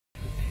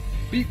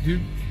Beep,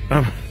 dude.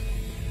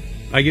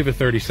 I give it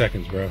 30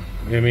 seconds, bro. You know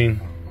what I mean,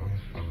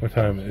 what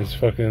time? It's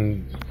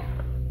fucking.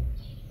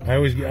 I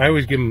always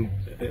give him,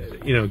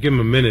 you know, give him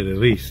a minute at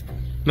least.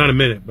 Not a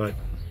minute, but.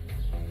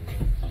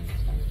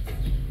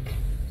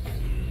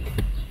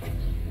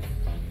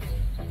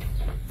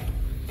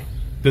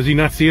 Does he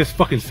not see us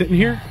fucking sitting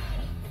here?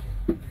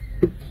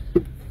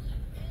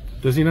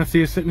 Does he not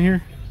see us sitting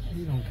here?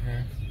 You don't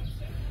care.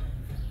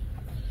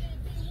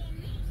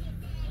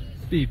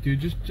 Beep, dude.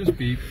 Just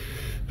beep.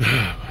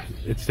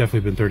 It's definitely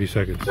been 30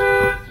 seconds.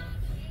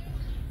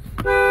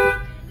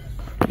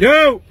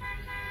 Yo!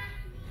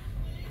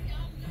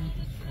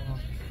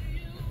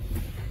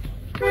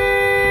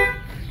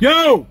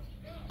 Yo!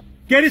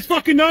 Get his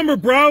fucking number,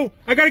 bro!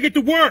 I gotta get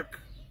to work!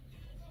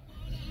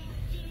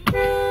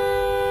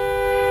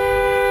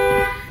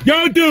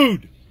 Yo,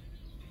 dude!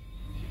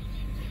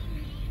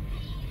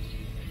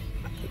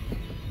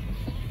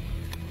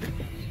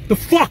 The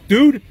fuck,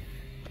 dude?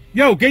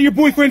 Yo, get your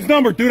boyfriend's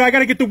number, dude. I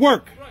gotta get to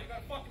work. Right, you got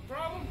a fucking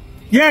problem?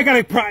 Yeah, I got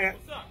a problem.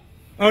 What's up?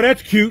 Oh,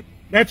 that's cute.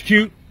 That's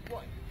cute.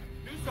 What?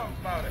 Do something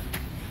about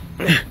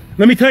it.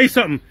 Let me tell you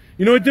something.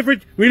 You know what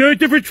difference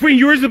between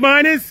yours and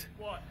mine is?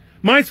 What?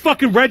 Mine's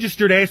fucking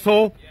registered,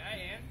 asshole. Yeah, I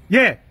am.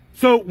 Yeah.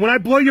 So when I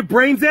blow your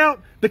brains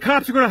out, the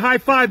cops are gonna high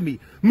five me.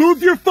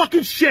 Move your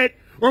fucking shit,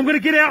 or I'm gonna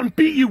get out and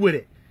beat you with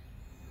it.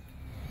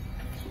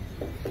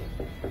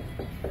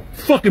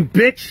 Fucking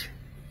bitch.